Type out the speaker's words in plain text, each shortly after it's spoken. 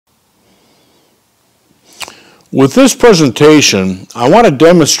With this presentation, I want to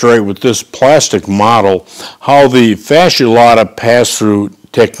demonstrate with this plastic model how the fascia lata pass-through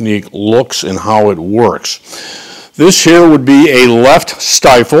technique looks and how it works. This here would be a left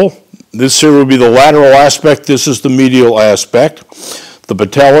stifle. This here would be the lateral aspect. This is the medial aspect. The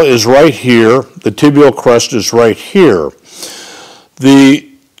patella is right here. The tibial crest is right here.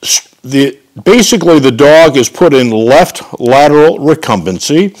 Basically, the dog is put in left lateral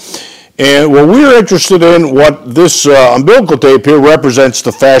recumbency. And what we're interested in, what this umbilical tape here represents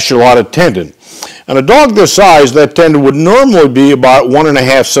the fascia lata tendon. And a dog this size, that tendon would normally be about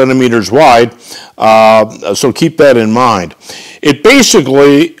 1.5 centimeters wide, so keep that in mind. It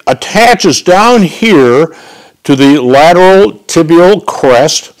basically attaches down here to the lateral tibial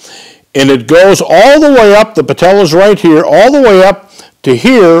crest, and it goes all the way up, the patella is right here, all the way up to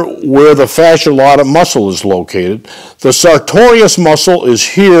here where the fascia lata muscle is located. The sartorius muscle is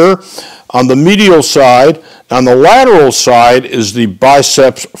here on the medial side. On the lateral side is the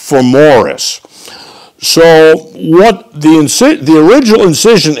biceps femoris. So what the original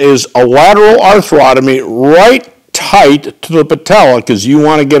incision is a lateral arthrotomy right tight to the patella, because you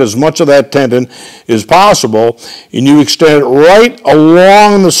want to get as much of that tendon as possible, and you extend it right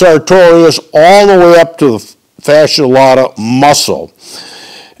along the sartorius all the way up to the fascia lata muscle.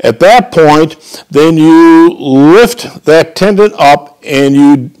 At that point, then you lift that tendon up and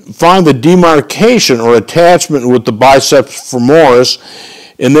you find the demarcation or attachment with the biceps femoris,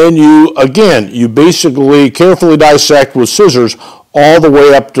 and then you basically carefully dissect with scissors all the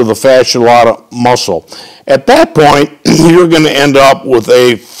way up to the fascia lata muscle. At that point, you're going to end up with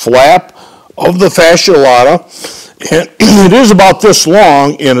a flap of the fascia lata, and it is about this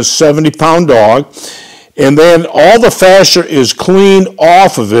long in a 70-pound dog. And then all the fascia is cleaned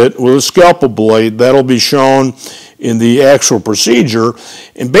off of it with a scalpel blade. That'll be shown in the actual procedure.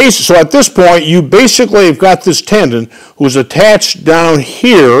 And so at this point, you basically have got this tendon who's attached down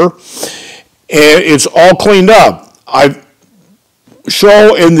here, and it's all cleaned up. I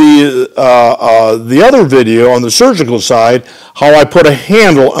show in the other video on the surgical side how I put a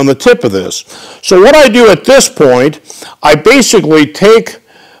handle on the tip of this. So what I do at this point, I basically take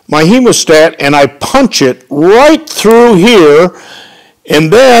my hemostat and I punch it right through here,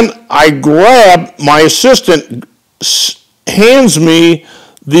 and then I grab, my assistant hands me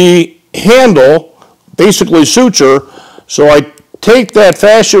the handle, basically suture, so I take that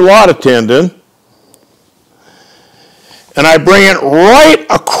fascia lata tendon and I bring it right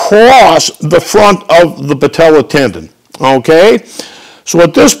across the front of the patella tendon, okay? So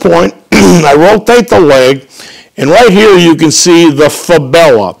at this point, I rotate the leg, and right here you can see the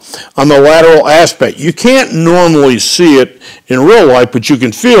fibula on the lateral aspect. You can't normally see it in real life, but you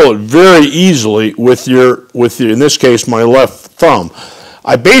can feel it very easily with your, in this case, my left thumb.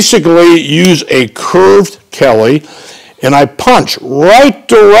 I basically use a curved Kelly, and I punch right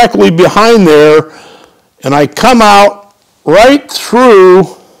directly behind there, and I come out right through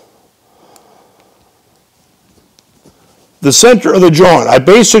the center of the joint. I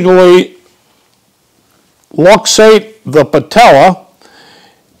basically luxate the patella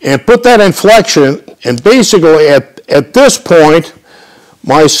and put that in flexion, and basically at this point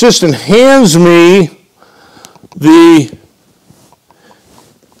my assistant hands me the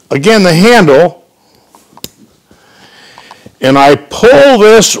handle, and I pull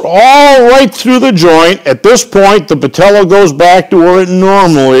this all right through the joint. At this point the patella goes back to where it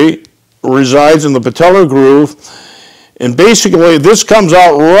normally resides, in the patellar groove, and basically this comes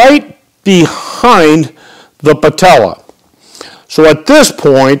out right behind the patella. So at this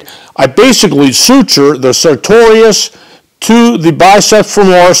point, I basically suture the sartorius to the biceps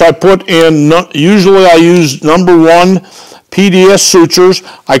femoris. I put in, usually I use number 1 PDS sutures.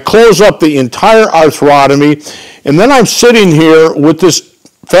 I close up the entire arthrotomy, and then I'm sitting here with this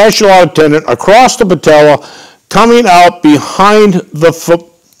fascia lata tendon across the patella, coming out behind the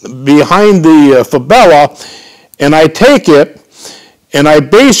fibula, and I take it, and I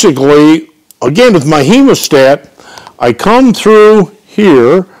basically, again, with my hemostat, I come through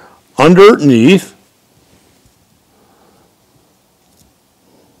here underneath,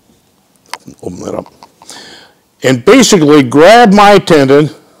 open that up, and basically grab my tendon,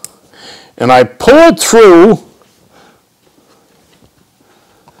 and I pull it through,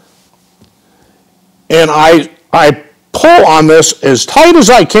 and I pull on this as tight as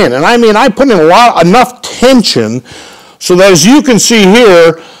I can. And I mean, I put in enough tension so that, as you can see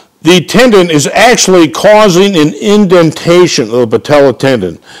here, the tendon is actually causing an indentation of the patella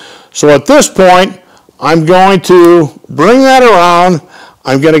tendon. So at this point, I'm going to bring that around.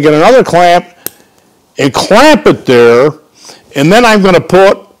 I'm going to get another clamp and clamp it there, and then I'm going to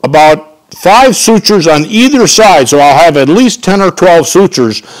put about 5 sutures on either side, so I'll have at least 10 or 12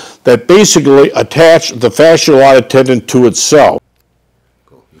 sutures that basically attach the fascia lata tendon to itself.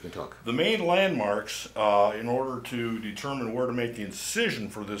 Cool, you can talk. The main landmarks in order to determine where to make the incision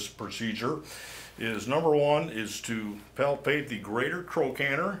for this procedure is, number 1 is to palpate the greater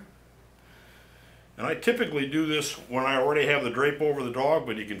trochanter. And I typically do this when I already have the drape over the dog,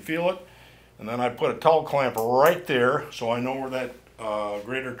 but you can feel it. And then I put a towel clamp right there so I know where that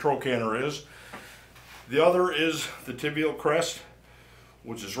greater trochanter is. The other is the tibial crest,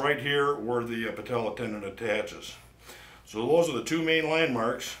 which is right here where the patella tendon attaches. So those are the 2 main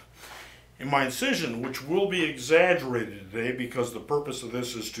landmarks. In my incision, which will be exaggerated today because the purpose of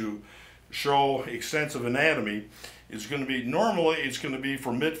this is to show extensive anatomy, is going to be, normally it's going to be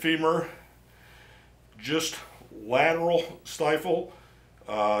for mid-femur, just lateral stifle,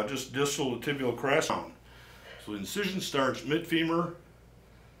 just distal to tibial crest. So the incision starts mid-femur,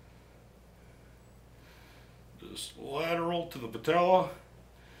 just lateral to the patella,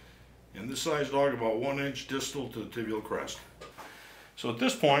 and this size dog about 1 inch distal to the tibial crest. So at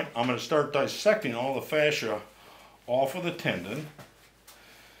this point, I'm going to start dissecting all the fascia off of the tendon.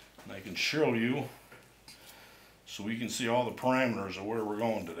 And I can show you so we can see all the parameters of where we're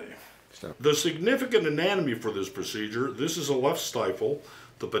going today. Stop. The significant anatomy for this procedure, this is a left stifle.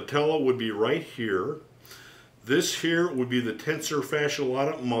 The patella would be right here. This here would be the tensor fascia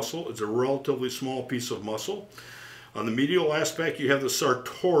lata muscle. It's a relatively small piece of muscle. On the medial aspect, you have the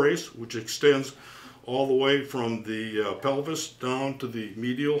sartorius, which extends all the way from the pelvis down to the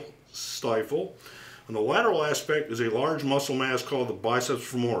medial stifle. On the lateral aspect is a large muscle mass called the biceps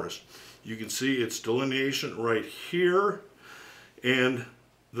femoris. You can see its delineation right here. And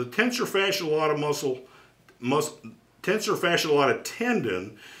the tensor fascia lata tensor fascia lata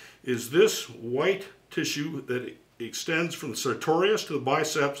tendon is this white tissue that extends from the sartorius to the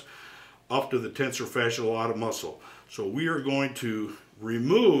biceps up to the tensor fascia lata muscle. So we are going to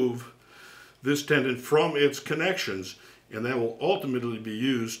remove this tendon from its connections, and that will ultimately be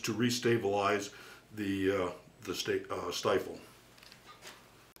used to restabilize the stifle.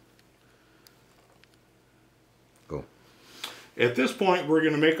 Go. At this point, we're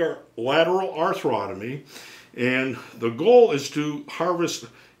going to make our lateral arthrotomy, and the goal is to harvest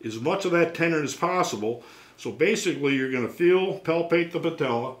as much of that tendon as possible. So basically, you're going to palpate the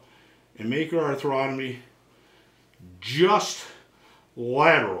patella and make your arthrotomy just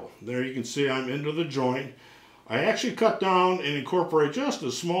lateral. There you can see I'm into the joint. I actually cut down and incorporate just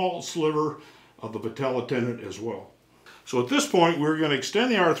a small sliver of the patella tendon as well. So at this point, we're going to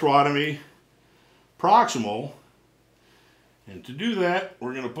extend the arthrotomy proximal, and to do that,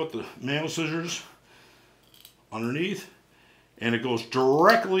 we're going to put the manual scissors underneath, and it goes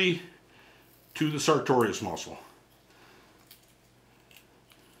directly to the sartorius muscle.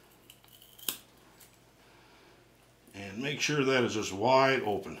 And make sure that is just wide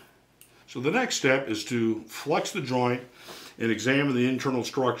open. So the next step is to flex the joint and examine the internal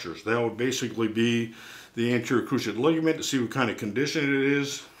structures. That would basically be the anterior cruciate ligament to see what kind of condition it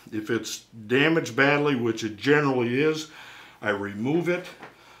is. If it's damaged badly, which it generally is, I remove it.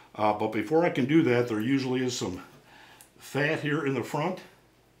 But before I can do that, there usually is some fat here in the front.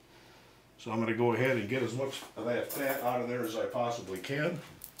 So I'm going to go ahead and get as much of that fat out of there as I possibly can.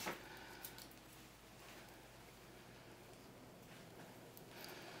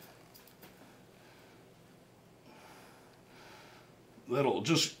 That'll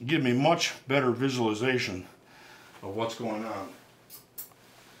just give me much better visualization of what's going on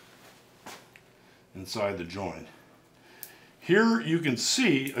inside the joint. Here you can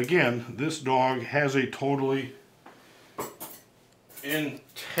see, again, this dog has a totally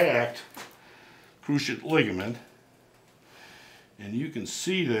intact cruciate ligament, and you can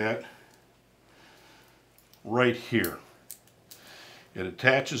see that right here. It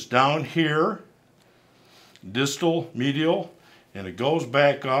attaches down here, distal, medial, and it goes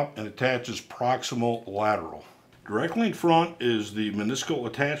back up and attaches proximal lateral. Directly in front is the meniscal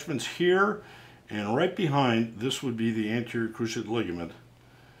attachments here, and right behind this would be the anterior cruciate ligament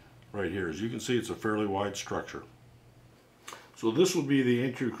right here. As you can see, it's a fairly wide structure. So this would be the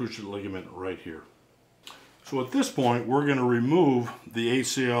anterior cruciate ligament right here. So at this point, we're going to remove the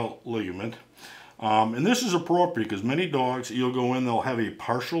ACL ligament. And this is appropriate because many dogs, you'll go in, they'll have a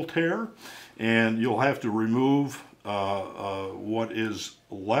partial tear, and you'll have to remove what is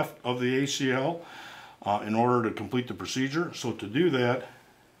left of the ACL in order to complete the procedure. So to do that,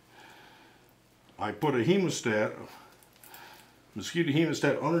 I put a hemostat, mosquito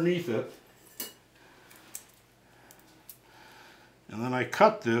hemostat underneath it, and then I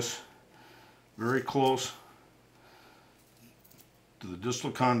cut this very close to the distal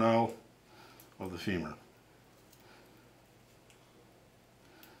condyle of the femur.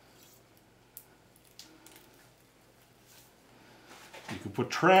 You can put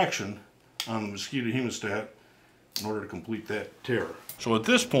traction on the mosquito hemostat in order to complete that tear. So at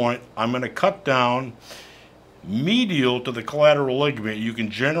this point, I'm going to cut down medial to the collateral ligament. You can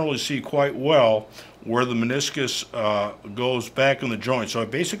generally see quite well where the meniscus goes back in the joint. So I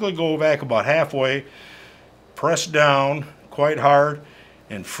basically go back about halfway, press down quite hard,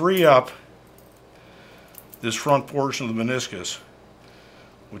 and free up this front portion of the meniscus,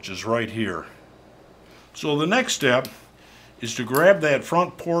 which is right here. So the next step is to grab that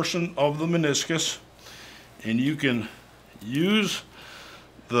front portion of the meniscus, and you can use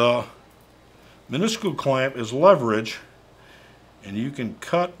the meniscal clamp as leverage, and you can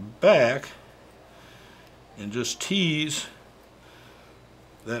cut back and just tease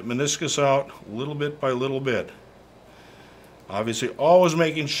that meniscus out little bit by little bit. Obviously always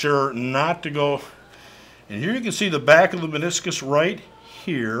making sure not to go, and here you can see the back of the meniscus right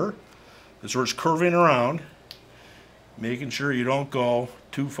here. That's where it's curving around. Making sure you don't go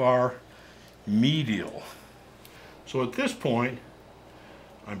too far medial. So at this point,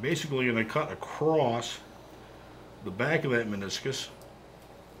 I'm basically going to cut across the back of that meniscus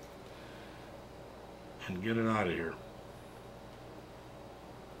and get it out of here.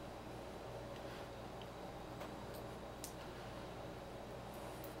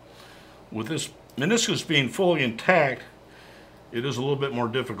 With this meniscus being fully intact, it is a little bit more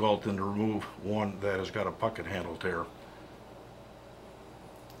difficult than to remove one that has got a pucket handle tear.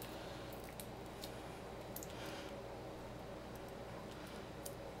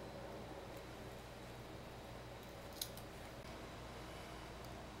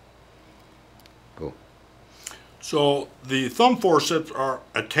 Cool. So the thumb forceps are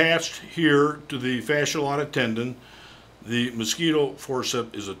attached here to the fascia lata tendon. The mosquito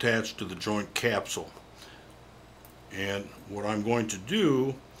forceps is attached to the joint capsule. And what I'm going to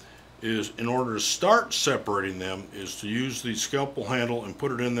do is, in order to start separating them, is to use the scalpel handle and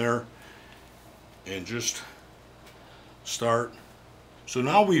put it in there and just start. So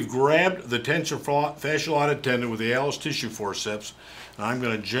now we've grabbed the tensor fascia lata tendon with the Alice tissue forceps, and I'm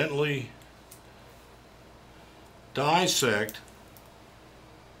going to gently dissect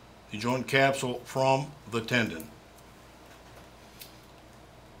the joint capsule from the tendon.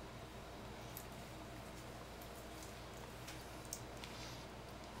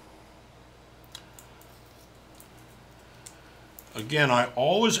 Again, I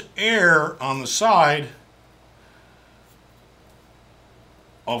always err on the side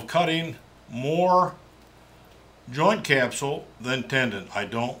of cutting more joint capsule than tendon. I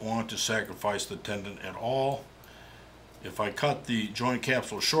don't want to sacrifice the tendon at all. If I cut the joint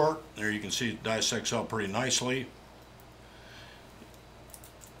capsule short, there you can see it dissects out pretty nicely.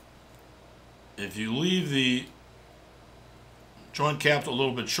 If you leave the joint capsule a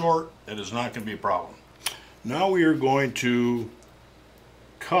little bit short, it is not going to be a problem. Now we are going to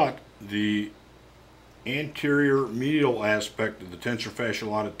cut the anterior medial aspect of the tensor fascia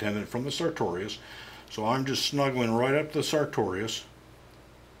lata tendon from the sartorius. So I'm just snuggling right up to the sartorius.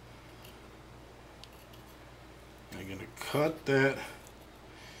 I'm going to cut that.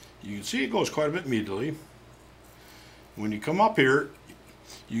 You can see it goes quite a bit medially. When you come up here,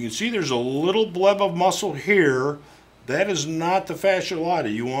 you can see there's a little bleb of muscle here. That is not the fascia lata.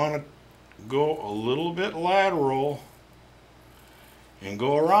 You want to go a little bit lateral and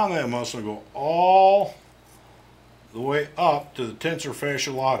go around that muscle and go all the way up to the tensor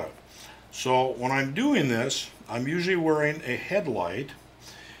fascia lata. So when I'm doing this, I'm usually wearing a headlight,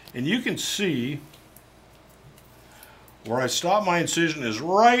 and you can see where I stop my incision is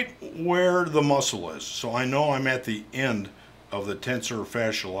right where the muscle is. So I know I'm at the end of the tensor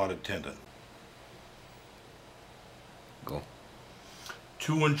fascia lata tendon. Cool.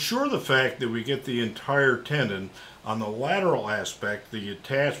 To ensure the fact that we get the entire tendon, on the lateral aspect, the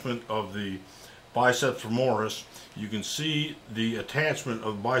attachment of the biceps femoris, you can see the attachment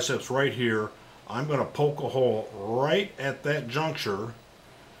of the biceps right here. I'm going to poke a hole right at that juncture,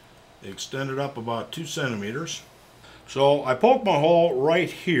 extend it up about 2 centimeters. So I poke my hole right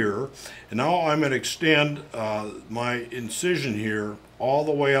here, and now I'm going to extend my incision here all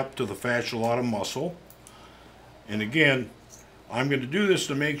the way up to the fascia lata muscle. And again, I'm going to do this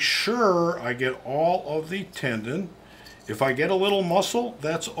to make sure I get all of the tendon. If I get a little muscle,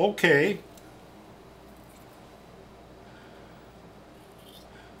 that's okay.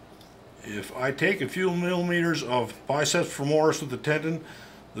 If I take a few millimeters of biceps femoris with the tendon,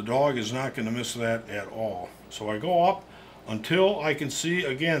 the dog is not going to miss that at all. So I go up until I can see,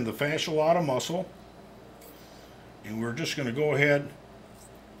 again, the fascia lata muscle. And we're just going to go ahead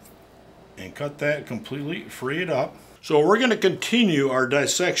and cut that completely, free it up. So we're going to continue our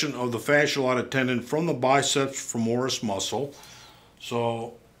dissection of the fascia lata tendon from the biceps femoris muscle.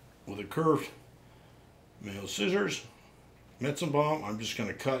 So with a curved Mayo scissors, Metzenbaum, I'm just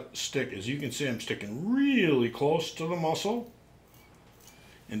going to stick, as you can see, I'm sticking really close to the muscle.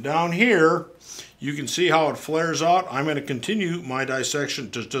 And down here, you can see how it flares out. I'm going to continue my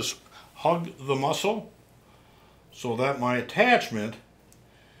dissection to just hug the muscle so that my attachment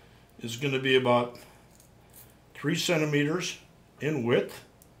is going to be about 3 centimeters in width.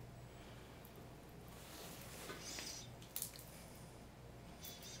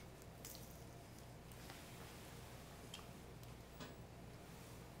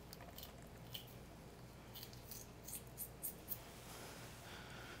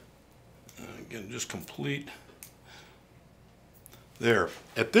 Again, just complete. There.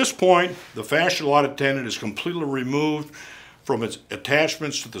 At this point, the fascia lata tendon is completely removed from its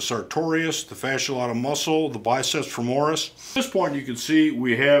attachments to the sartorius, the fascia lata muscle, the biceps femoris. At this point, you can see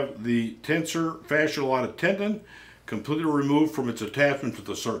we have the tensor fascia lata tendon completely removed from its attachment to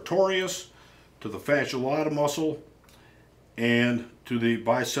the sartorius, to the fascia lata muscle, and to the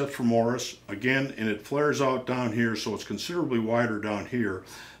biceps femoris. Again, and it flares out down here, so it's considerably wider down here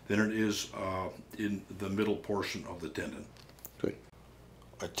than it is in the middle portion of the tendon. Good.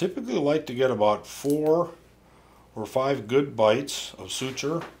 I typically like to get about 4 or 5 good bites of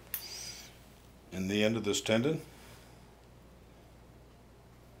suture in the end of this tendon.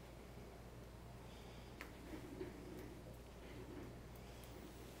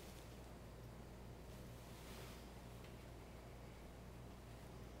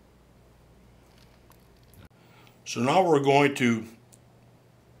 So now we're going to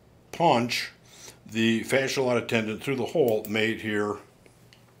punch the fascia lata tendon through the hole made here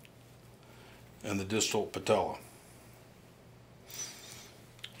in the distal patella.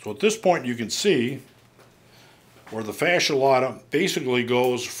 So at this point you can see where the fascia lata basically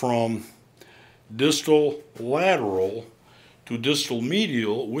goes from distal lateral to distal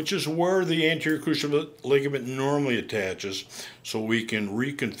medial, which is where the anterior cruciate ligament normally attaches, so we can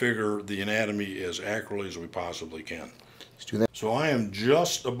reconfigure the anatomy as accurately as we possibly can. Let's do that. So I am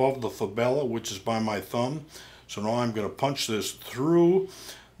just above the fibula, which is by my thumb. So now I'm going to punch this through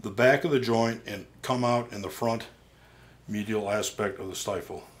the back of the joint and come out in the front medial aspect of the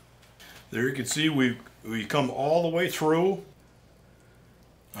stifle. There you can see we come all the way through.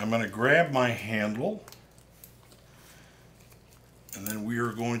 I'm going to grab my handle, and then we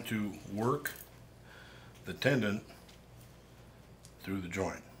are going to work the tendon through the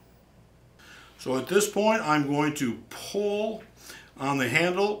joint. So at this point I'm going to pull on the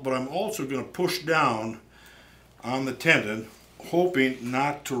handle, but I'm also going to push down on the tendon, hoping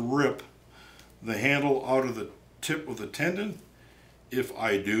not to rip the handle out of the tip of the tendon. If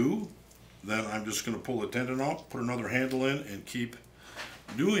I do, then I'm just going to pull the tendon out, put another handle in, and keep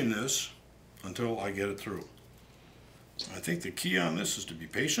doing this until I get it through. I think the key on this is to be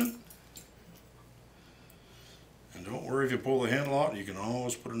patient. And don't worry if you pull the handle out, you can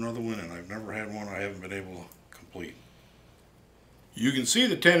always put another one in. I've never had one I haven't been able to complete. You can see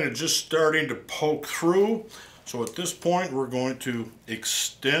the tendon just starting to poke through. So at this point we're going to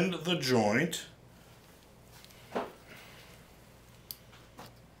extend the joint,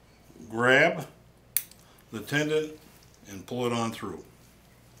 grab the tendon, and pull it on through.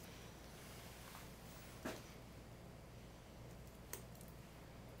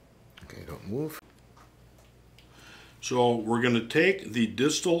 Okay, don't move. So we're going to take the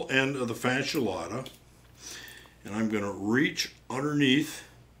distal end of the fascia lata, and I'm going to reach underneath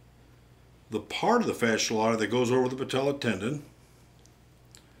the part of the fascia lata that goes over the patella tendon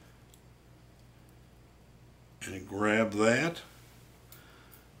and grab that.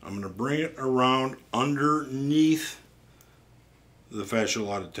 I'm going to bring it around underneath the fascia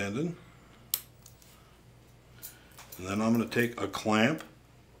lata tendon, and then I'm going to take a clamp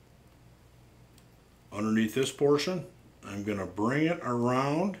underneath this portion. I'm going to bring it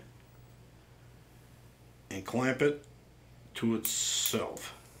around and clamp it to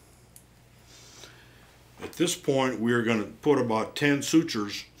itself. At this point we are going to put about 10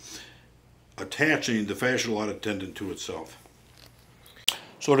 sutures attaching the fascia lata tendon to itself.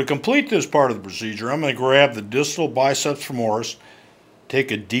 So to complete this part of the procedure, I'm going to grab the distal biceps femoris,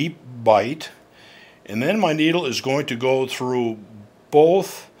 take a deep bite, and then my needle is going to go through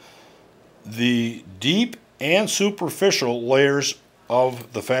both the deep and superficial layers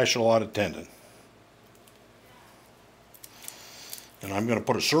of the fascia lata tendon. And I'm going to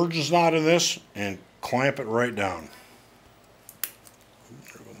put a surgeon's knot in this and clamp it right down.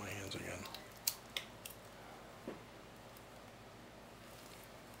 There go my hands again.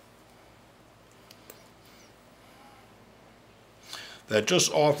 that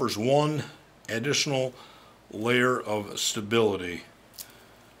just offers one additional layer of stability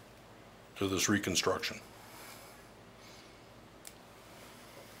to this reconstruction.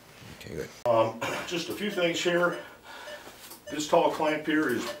 Okay, good. Just a few things here. This tall clamp here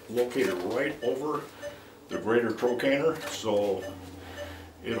is located right over the greater trochanter, so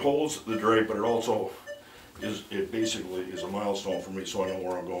it holds the drape, but it also it basically is a milestone for me, so I know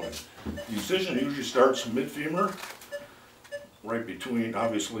where I'm going. The incision usually starts mid-femur, right between,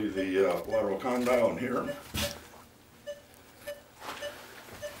 obviously, the lateral condyle and here.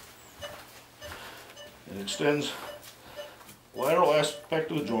 It extends lateral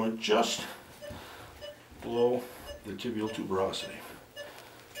aspect of the joint just below the tibial tuberosity.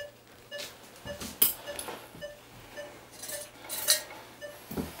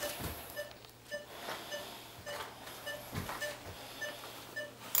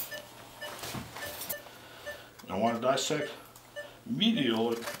 I want to dissect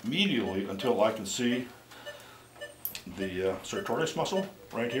medially until I can see the sartorius muscle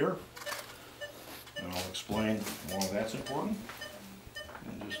right here. And I'll explain why that's important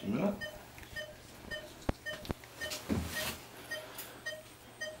in just a minute.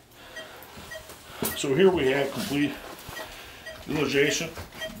 So here we have complete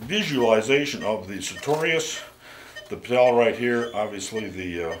visualization of the sartorius, the patella right here, obviously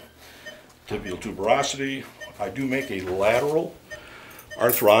the tibial tuberosity. I do make a lateral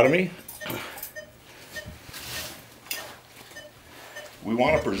arthrotomy. We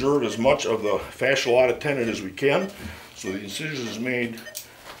want to preserve as much of the fascia lata tendon as we can, so the incision is made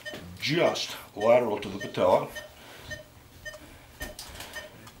just lateral to the patella.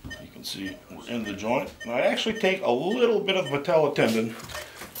 You can see we're in the joint. And I actually take a little bit of patella tendon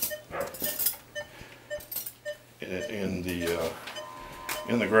in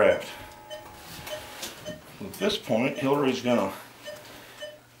the graft. At this point, Hillary's going to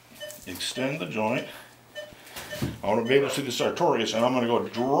extend the joint. I want to be able to see the sartorius, and I'm going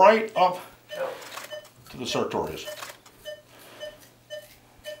to go right up to the sartorius.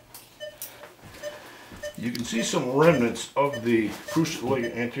 You can see some remnants of the cruciate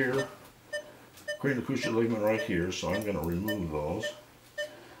ligament, anterior cranial cruciate ligament right here, so I'm going to remove those.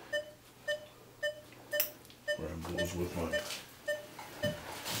 Grab those with my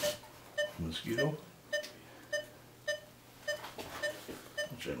mosquito.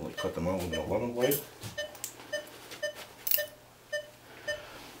 Generally cut them out with an 11 blade.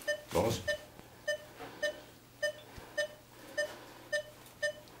 Gauze.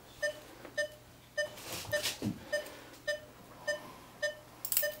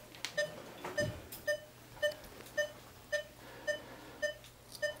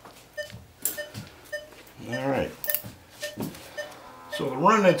 All right. So the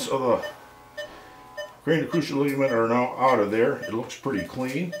remnants of the cranial cruciate ligament are now out of there. It looks pretty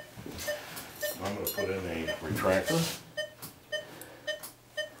clean. I'm going to put in a retractor.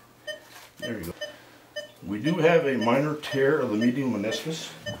 There you go. We do have a minor tear of the medial meniscus,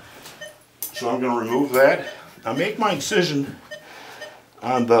 so I'm going to remove that. I make my incision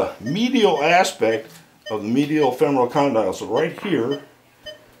on the medial aspect of the medial femoral condyle. So right here,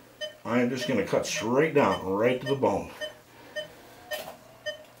 I'm just going to cut straight down, right to the bone.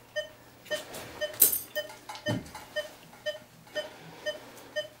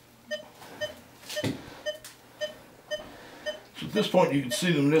 At this point you can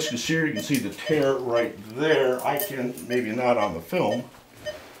see the meniscus here, you can see the tear right there. I can, maybe not on the film.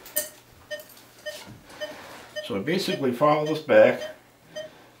 So I basically follow this back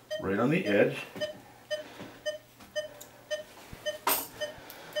right on the edge.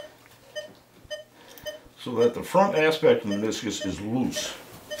 So that the front aspect of the meniscus is loose.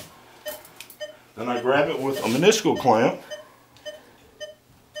 Then I grab it with a meniscal clamp.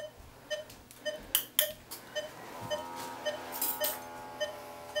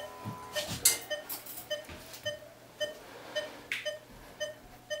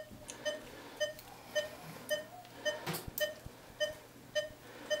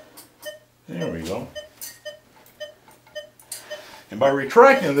 There we go. And by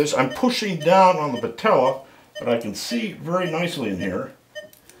retracting this, I'm pushing down on the patella, but I can see very nicely in here.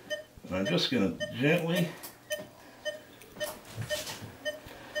 And I'm just going to gently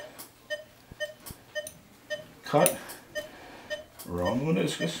cut around the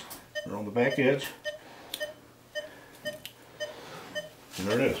meniscus, around the back edge. And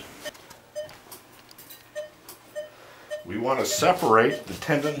there it is. We want to separate the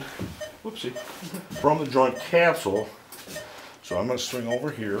tendon, whoopsie, from the joint capsule. So I'm going to swing over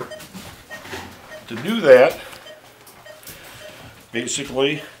here. To do that,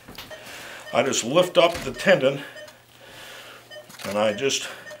 basically, I just lift up the tendon And I just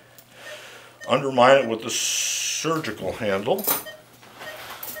undermine it with the surgical handle.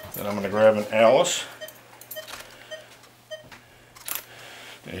 Then I'm going to grab an Alice.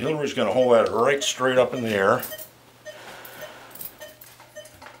 And Hillary's going to hold that right straight up in the air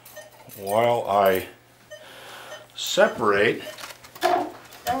while I separate.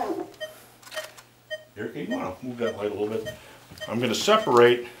 Here, you want to move that light a little bit. I'm going to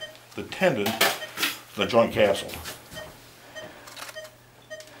separate the tendon from the joint capsule.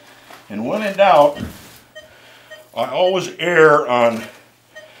 And when in doubt, I always err on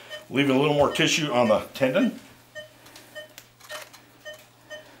leaving a little more tissue on the tendon.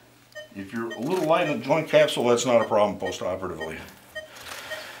 If you're a little light in the joint capsule, that's not a problem post-operatively.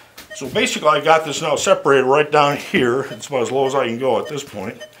 So basically I got this now separated right down here. It's about as low as I can go at this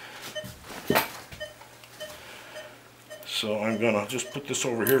point. So I'm going to just put this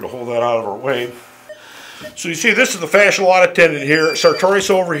over here to hold that out of our way. So you see, this is the fascia lata tendon here,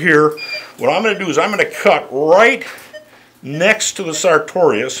 sartorius over here. What I'm going to do is I'm going to cut right next to the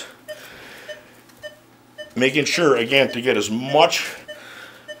sartorius, making sure, again, to get as much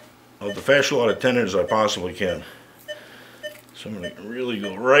of the fascia lata tendon as I possibly can. So I'm going to really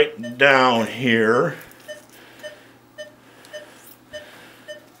go right down here.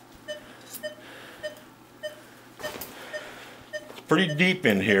 It's pretty deep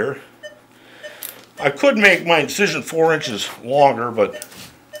in here. I could make my incision 4 inches longer, but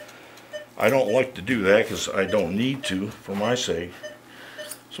I don't like to do that because I don't need to for my sake.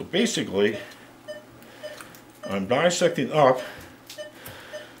 So basically, I'm dissecting up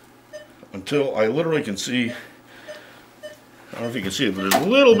until I literally can see, I don't know if you can see it, but there's a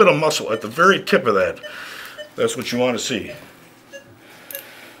little bit of muscle at the very tip of that. That's what you want to see.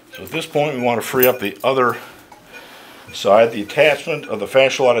 So at this point we want to free up the other side, the attachment of the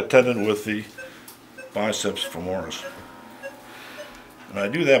fascia lata tendon with the biceps femoris. And I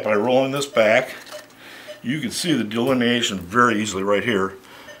do that by rolling this back. You can see the delineation very easily right here.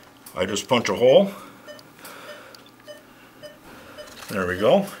 I just punch a hole. There we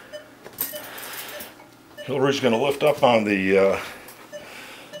go. Hillary's going to lift up on the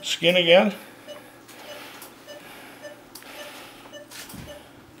skin again.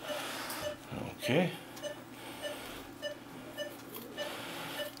 Okay.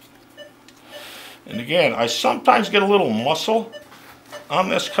 And again, I sometimes get a little muscle on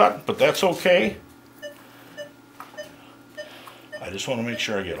this cut, but that's okay. I just want to make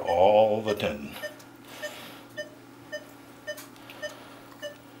sure I get all the tendon.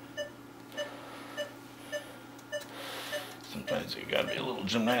 Sometimes you got to be a little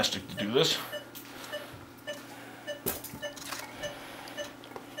gymnastic to do this.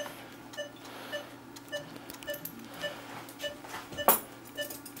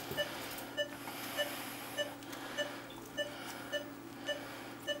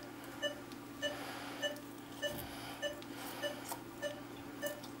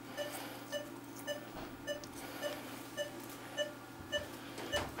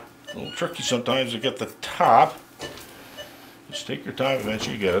 A little tricky sometimes to get the top. Just take your time,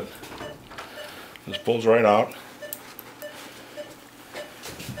 eventually you get it. This pulls right out.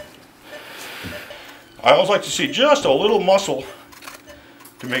 I always like to see just a little muscle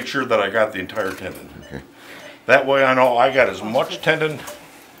to make sure that I got the entire tendon. Okay. That way I know I got as much tendon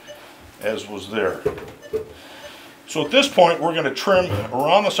as was there. So at this point we're going to trim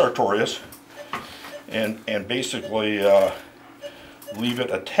around the sartorius and basically leave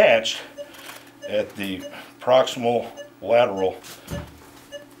it attached at the proximal lateral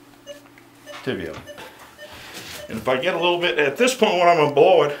tibia. And if I get a little bit, at this point when I'm going to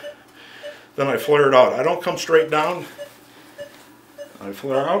blow it, then I flare it out. I don't come straight down. I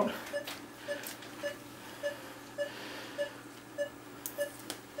flare out.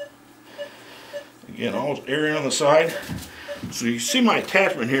 Again, always area on the side. So you see my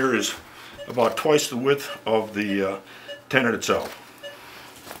attachment here is about twice the width of the tendon itself.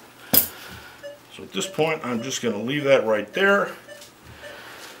 So at this point, I'm just going to leave that right there.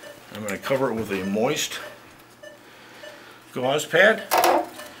 I'm going to cover it with a moist gauze pad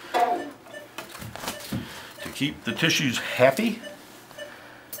to keep the tissues happy.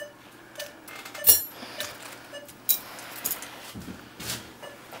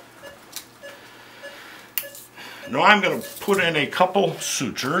 Now I'm going to put in a couple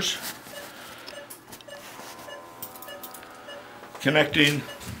sutures connecting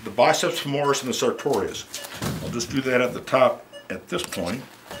the biceps femoris and the sartorius. I'll just do that at the top at this point.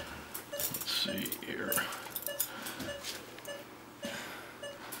 Let's see here.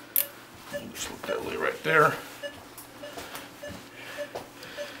 I'll just let that lay right there.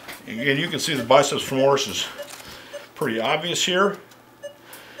 Again, you can see the biceps femoris is pretty obvious here.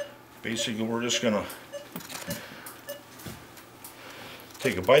 Basically, we're just going to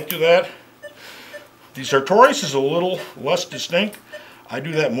take a bite through that. The sartorius is a little less distinct. I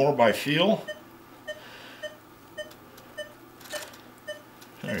do that more by feel.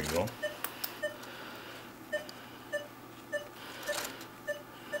 There you go.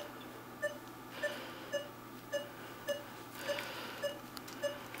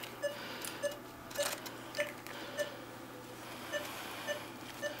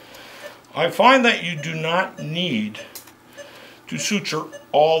 I find that you do not need to suture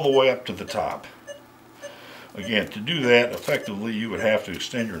all the way up to the top. Again, to do that effectively, you would have to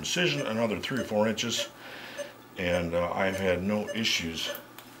extend your incision another 3 or 4 inches, and I've had no issues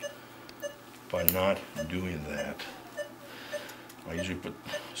by not doing that. I usually put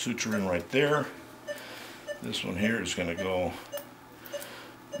suture in right there. This one here is going to go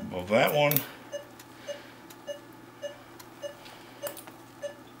above that one.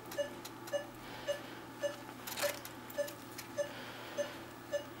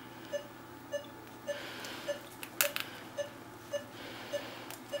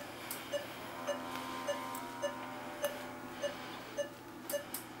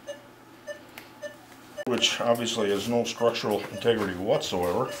 Which obviously has no structural integrity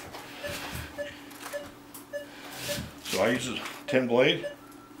whatsoever. So I use a 10 blade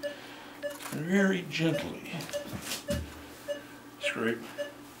and very gently scrape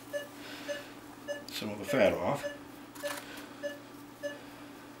some of the fat off.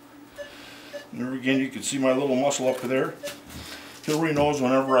 And there again, you can see my little muscle up there. Hillary knows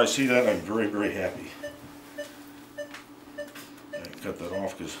whenever I see that, I'm very, very happy. I cut that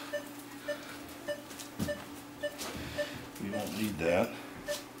off because we won't need that.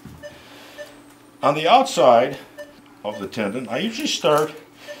 On the outside of the tendon, I usually start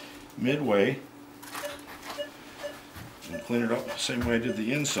midway and clean it up the same way I did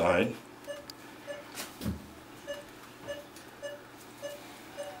the inside.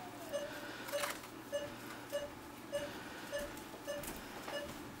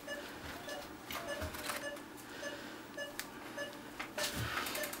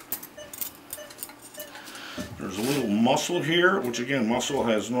 There's a little muscle here, which again, muscle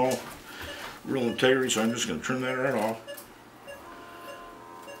has no real integrity, so I'm just going to trim that right off.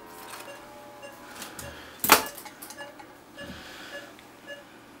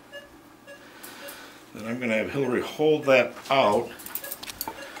 Then I'm going to have Hillary hold that out,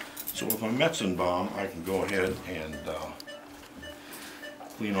 so with my Metzenbaum I can go ahead and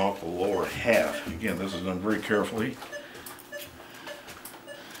clean off the lower half. Again, this is done very carefully.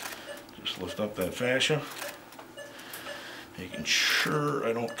 Just lift up that fascia, making sure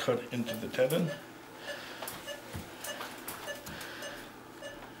I don't cut into the tendon.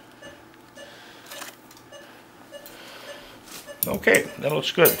 Okay, that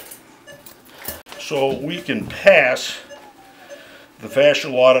looks good. So we can pass the fascia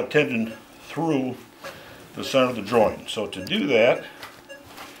lata tendon through the center of the joint. So to do that,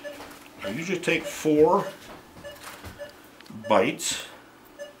 I usually take 4 bites.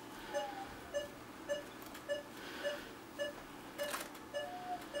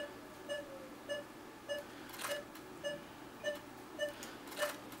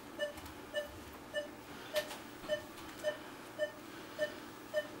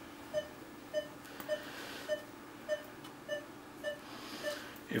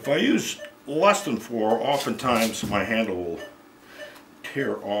 If I use less than 4, oftentimes my handle will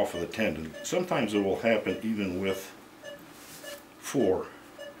tear off of the tendon. Sometimes it will happen even with 4.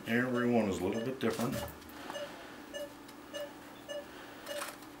 Every one is a little bit different.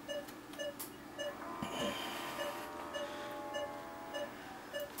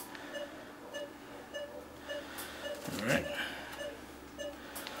 All right.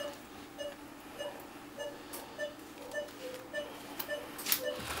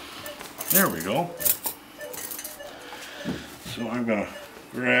 There we go. So I'm going to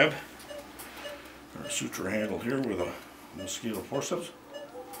grab our suture handle here with a mosquito forceps.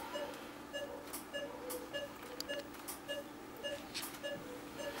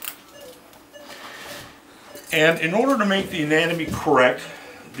 And in order to make the anatomy correct,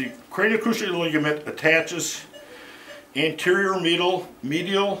 the cranial cruciate ligament attaches anterior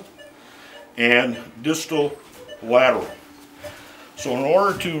medial and distal lateral. So in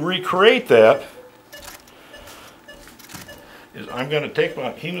order to recreate that, I'm going to take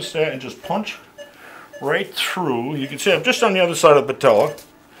my hemostat and just punch right through. You can see I'm just on the other side of the patella.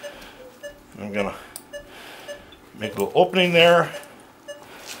 I'm going to make a little opening there.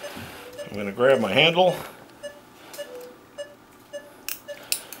 I'm going to grab my handle.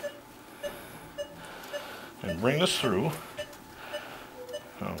 and bring this through.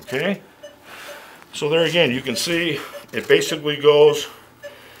 Okay. So there again, you can see it basically goes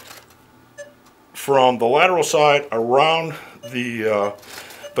from the lateral side around the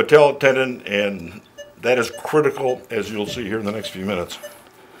patella tendon, and that is critical, as you'll see here in the next few minutes.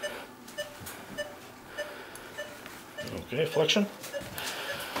 Okay, flexion.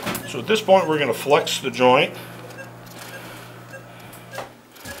 So at this point, we're going to flex the joint.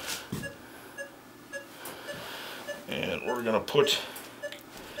 And we're going to put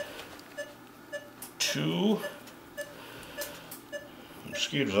two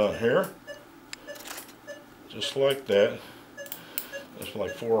mosquitoes on here, just like that. It's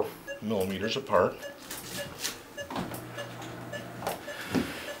like 4 millimeters apart.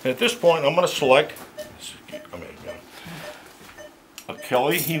 And at this point, I'm going to select a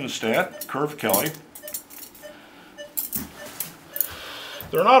Kelly hemostat, curved Kelly.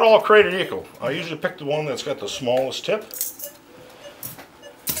 They're not all created equal. I usually pick the one that's got the smallest tip.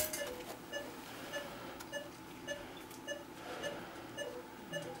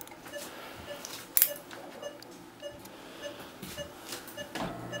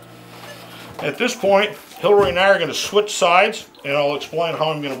 At this point, Hillary and I are going to switch sides, and I'll explain how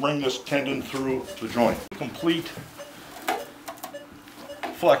I'm going to bring this tendon through the joint. Complete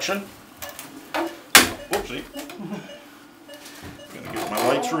flexion. Whoopsie. Going to get my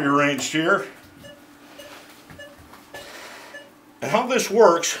lights rearranged here. And how this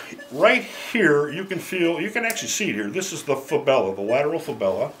works, right here, you can actually see it here. This is the fibula, the lateral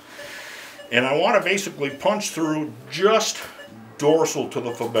fibula. And I want to basically punch through just dorsal to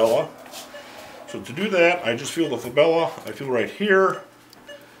the fibula. So to do that, I just feel the fibula. I feel right here.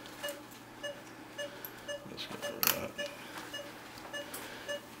 Let's get rid of that.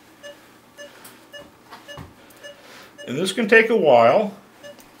 And this can take a while.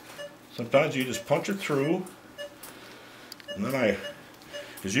 Sometimes you just punch it through. And then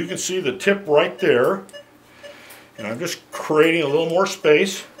as you can see, the tip right there. And I'm just creating a little more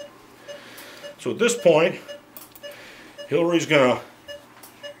space. So at this point, Hillary's going to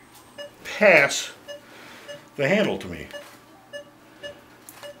pass the handle to me.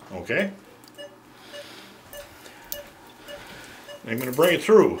 Okay? I'm going to bring it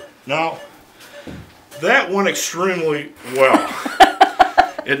through. Now, that went extremely well.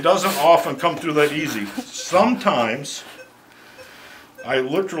 It doesn't often come through that easy. Sometimes I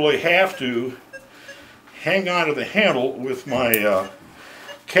literally have to hang on to the handle with my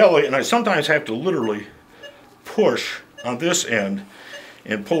Kelly, and I sometimes have to literally push on this end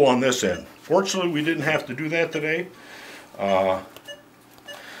and pull on this end. Fortunately, we didn't have to do that today. But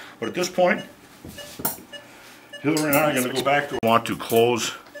at this point, Hillary and I are going to go back to want to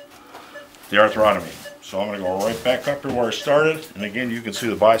close the arthrotomy. So I'm going to go right back up here where I started. And again, you can see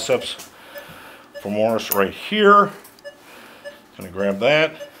the biceps femoris right here. I'm going to grab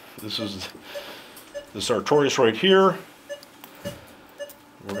that. This is the sartorius right here.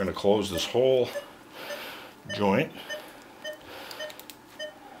 We're going to close this whole joint.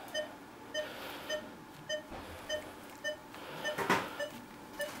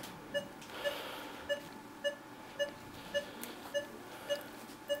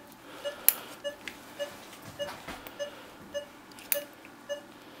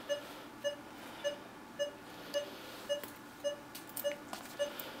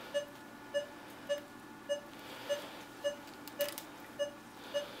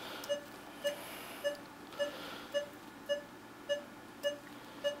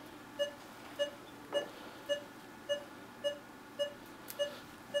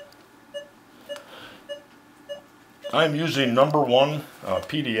 I'm using #1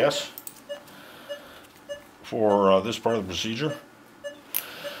 PDS for this part of the procedure,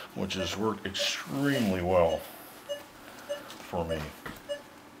 which has worked extremely well for me.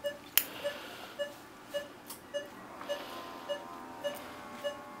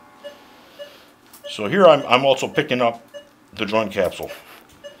 So here I'm also picking up the joint capsule.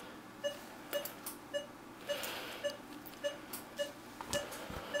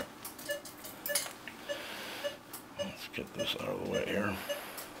 Get this out of the way here.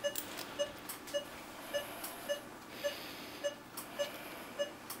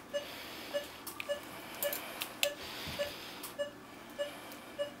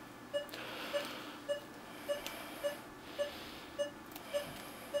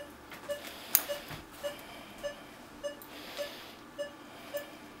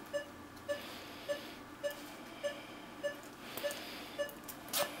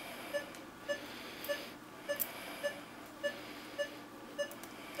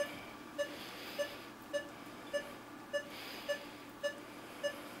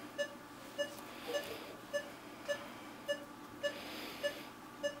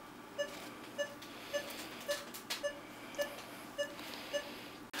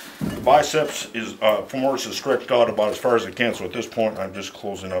 biceps is femoris is stretched out about as far as it can. So at this point, I'm just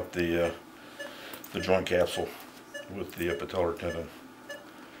closing up the joint capsule with the patellar tendon.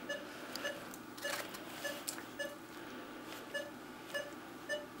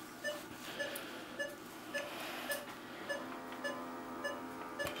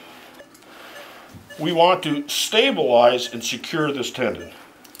 We want to stabilize and secure this tendon.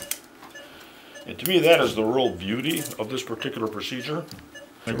 And to me, that is the real beauty of this particular procedure.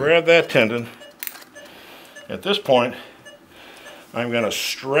 I grab that tendon. At this point, I'm going to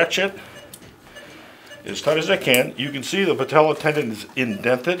stretch it as tight as I can. You can see the patella tendon is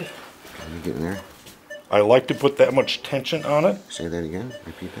indented. Can you get in there? I like to put that much tension on it. Say that again.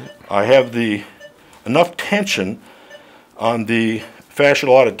 Repeat that. I have enough tension on the fascia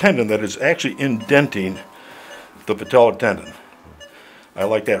lata tendon that is actually indenting the patella tendon. I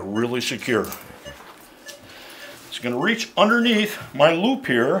like that really secure. It's going to reach underneath my loop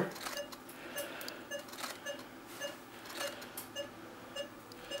here.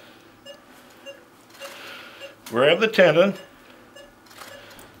 Grab the tendon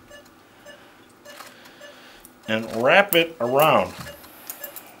and wrap it around.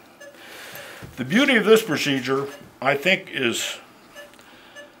 The beauty of this procedure, I think, is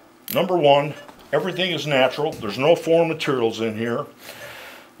number one, everything is natural. There's no foreign materials in here.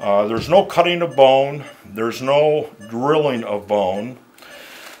 There's no cutting of bone. There's no drilling of bone.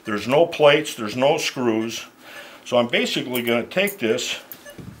 There's no plates. There's no screws. So I'm basically going to take this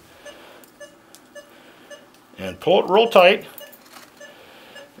and pull it real tight.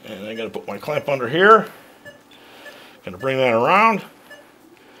 And I'm going to put my clamp under here. Going to bring that around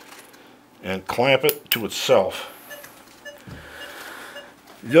and clamp it to itself.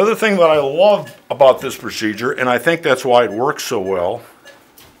 The other thing that I love about this procedure, and I think that's why it works so well,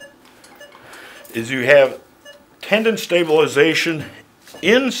 is you have tendon stabilization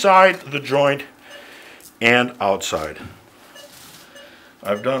inside the joint and outside.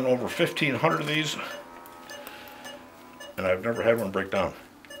 I've done over 1,500 of these, and I've never had one break down.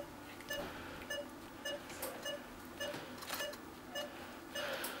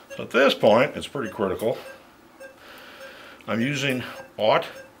 So at this point, it's pretty critical. I'm using aught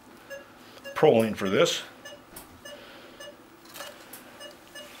proline for this.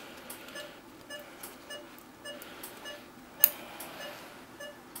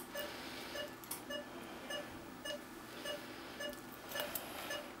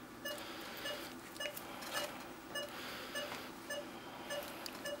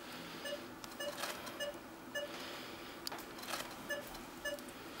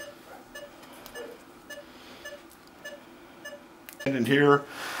 Tendon here,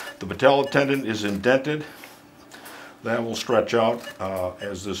 the patella tendon is indented. That will stretch out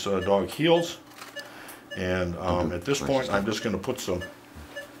as this dog heals. And at this point, I'm just going to put some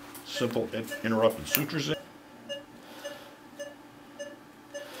simple interrupted sutures in.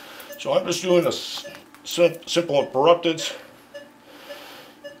 So I'm just doing a simple interrupteds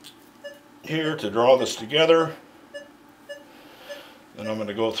here to draw this together. Then I'm going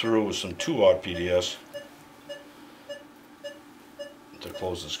to go through with some 2-aught PDS to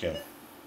close the skin.